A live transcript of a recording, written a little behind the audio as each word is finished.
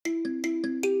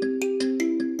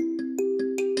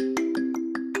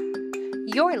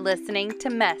You're listening to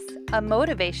Mess, a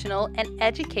motivational and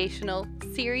educational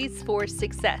series for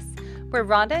success, where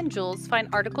Rhonda and Jules find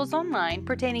articles online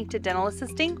pertaining to dental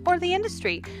assisting or the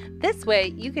industry. This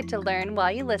way, you get to learn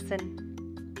while you listen.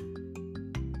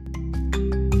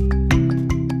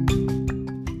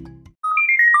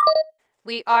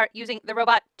 We are using the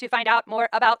robot to find out more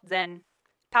about Zen.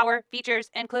 Power features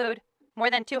include more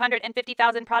than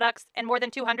 250,000 products and more than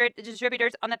 200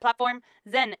 distributors on the platform.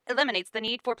 Zen eliminates the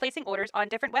need for placing orders on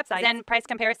different websites. Zen Price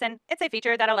Comparison. It's a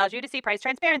feature that allows you to see price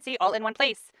transparency all in one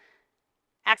place.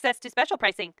 Access to special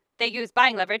pricing. They use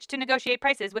buying leverage to negotiate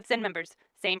prices with Zen members.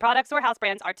 Same products or house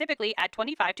brands are typically at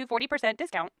 25 to 40%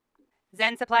 discount.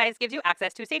 Zen Supplies gives you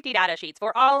access to safety data sheets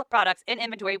for all products in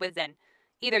inventory with Zen.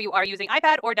 Either you are using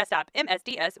iPad or desktop,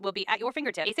 MSDS will be at your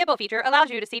fingertips. A sample feature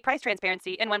allows you to see price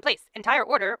transparency in one place. Entire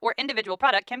order or individual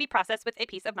product can be processed with a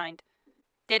peace of mind.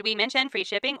 Did we mention free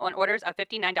shipping on orders of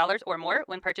 $59 or more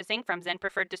when purchasing from Zen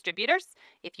Preferred Distributors?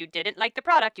 If you didn't like the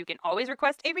product, you can always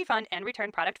request a refund and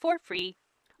return product for free.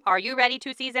 Are you ready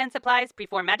to see Zen Supplies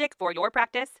perform magic for your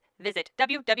practice? Visit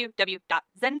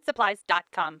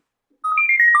www.zensupplies.com.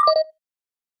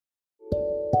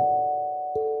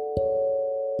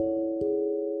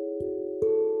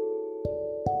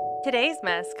 Today's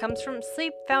mess comes from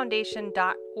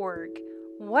sleepfoundation.org.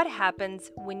 What happens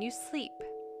when you sleep?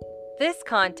 This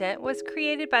content was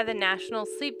created by the National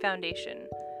Sleep Foundation.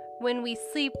 When we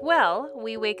sleep well,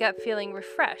 we wake up feeling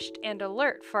refreshed and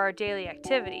alert for our daily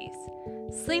activities.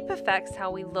 Sleep affects how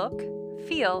we look,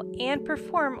 feel, and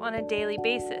perform on a daily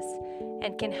basis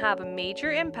and can have a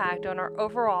major impact on our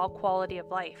overall quality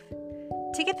of life.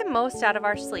 To get the most out of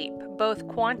our sleep, both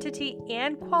quantity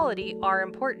and quality are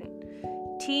important.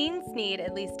 Teens need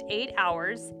at least 8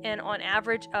 hours and on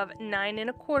average of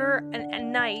 9.25 a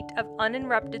night of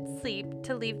uninterrupted sleep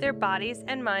to leave their bodies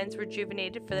and minds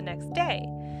rejuvenated for the next day.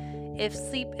 If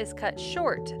sleep is cut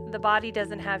short, the body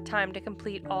doesn't have time to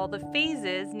complete all the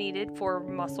phases needed for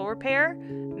muscle repair,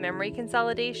 memory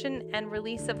consolidation, and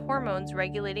release of hormones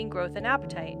regulating growth and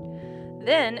appetite.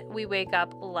 Then we wake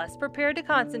up less prepared to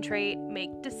concentrate,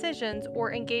 make decisions,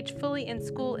 or engage fully in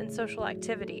school and social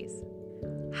activities.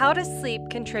 How does sleep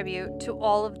contribute to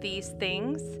all of these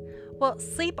things? Well,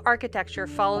 sleep architecture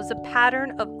follows a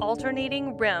pattern of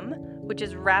alternating REM, which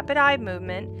is rapid eye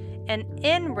movement, and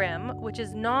NREM, which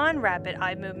is non-rapid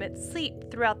eye movement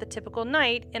sleep throughout the typical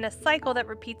night in a cycle that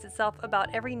repeats itself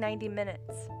about every 90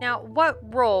 minutes. Now, what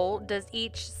role does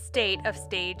each stage of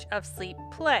sleep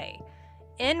play?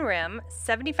 In REM,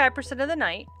 75% of the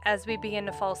night, as we begin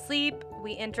to fall asleep,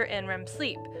 we enter NREM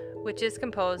sleep, which is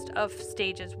composed of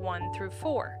stages 1 through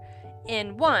 4.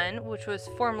 In 1, which was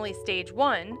formerly stage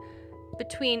 1,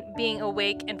 between being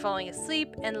awake and falling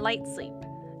asleep, and light sleep.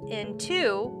 In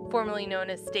 2, formerly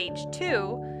known as stage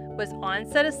 2, was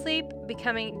onset of sleep,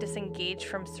 becoming disengaged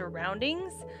from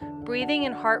surroundings. Breathing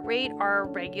and heart rate are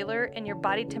regular and your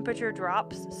body temperature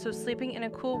drops, so sleeping in a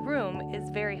cool room is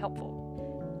very helpful.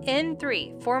 In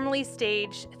 3, formerly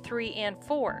stage 3 and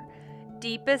 4,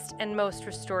 deepest and most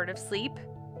restorative sleep.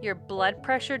 Your blood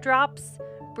pressure drops,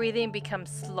 breathing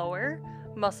becomes slower,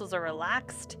 muscles are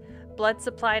relaxed, blood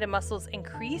supply to muscles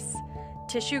increase,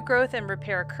 tissue growth and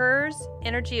repair occurs,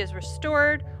 energy is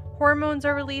restored, hormones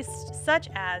are released such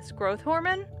as growth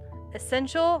hormone,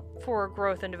 essential for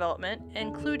growth and development,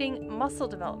 including muscle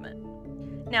development.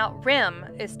 Now, REM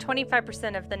is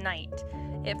 25% of the night.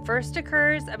 It first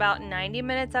occurs about 90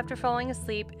 minutes after falling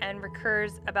asleep and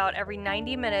recurs about every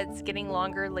 90 minutes, getting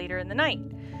longer later in the night.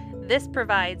 This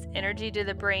provides energy to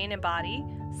the brain and body,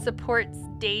 supports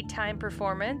daytime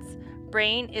performance,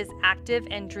 brain is active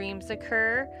and dreams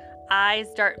occur,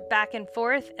 eyes dart back and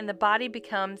forth, and the body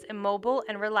becomes immobile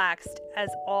and relaxed as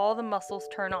all the muscles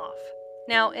turn off.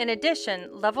 Now, in addition,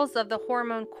 levels of the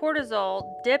hormone cortisol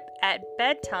dip at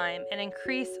bedtime and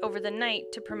increase over the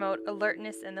night to promote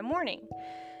alertness in the morning.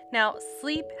 Now,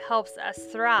 sleep helps us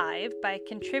thrive by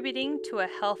contributing to a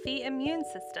healthy immune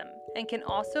system and can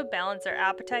also balance our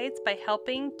appetites by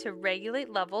helping to regulate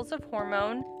levels of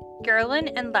hormone ghrelin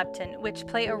and leptin, which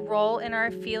play a role in our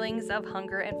feelings of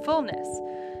hunger and fullness.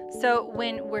 So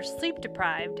when we're sleep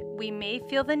deprived, we may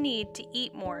feel the need to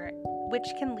eat more,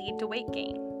 which can lead to weight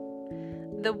gain.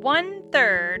 The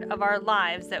 1/3 of our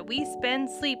lives that we spend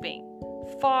sleeping,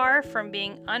 far from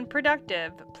being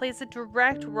unproductive, plays a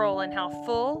direct role in how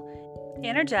full,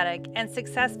 energetic, and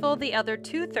successful the other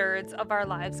 2/3 of our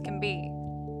lives can be.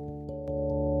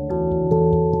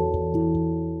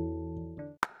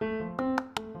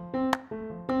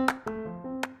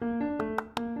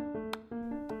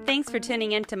 Thanks for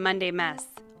tuning in to Monday Mess.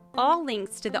 All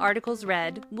links to the articles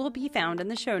read will be found in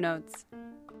the show notes.